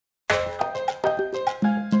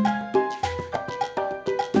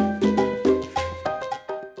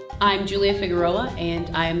I'm Julia Figueroa,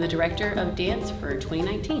 and I am the Director of Dance for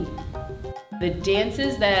 2019. The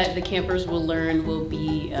dances that the campers will learn will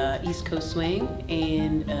be East Coast Swing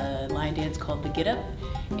and a line dance called the Get Up,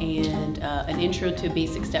 and an intro to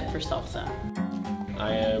basic step for salsa.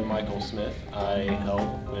 I am Michael Smith. I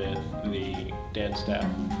help with the dance staff.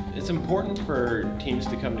 It's important for teens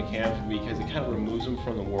to come to camp because it kind of removes them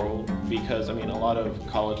from the world, because I mean a lot of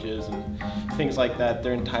colleges and things like that,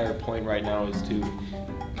 their entire point right now is to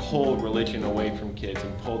pull religion away from kids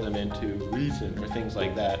and pull them into reason or things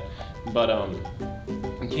like that. But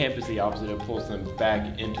camp is the opposite. It pulls them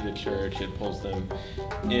back into the church. It pulls them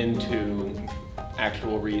into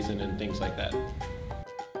actual reason and things like that.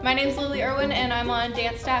 My name is Lily Irwin, and I'm on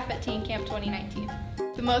dance staff at Teen Camp 2019.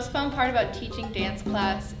 The most fun part about teaching dance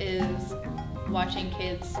class is watching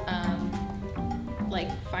kids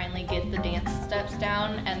finally get the dance steps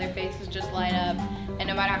down and their faces just light up. And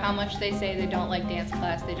no matter how much they say they don't like dance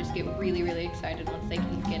class, they just get really, really excited once they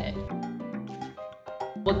can get it.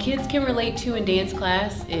 What kids can relate to in dance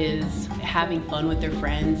class is having fun with their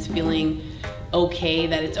friends, feeling okay,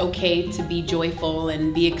 that it's okay to be joyful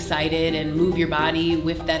and be excited and move your body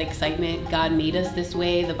with that excitement. God made us this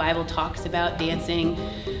way. The Bible talks about dancing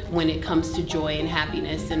when it comes to joy and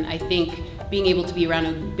happiness, and I think being able to be around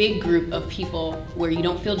a big group of people where you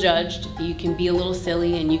don't feel judged, you can be a little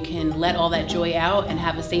silly and you can let all that joy out and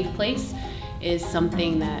have a safe place is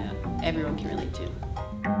something that everyone can relate to.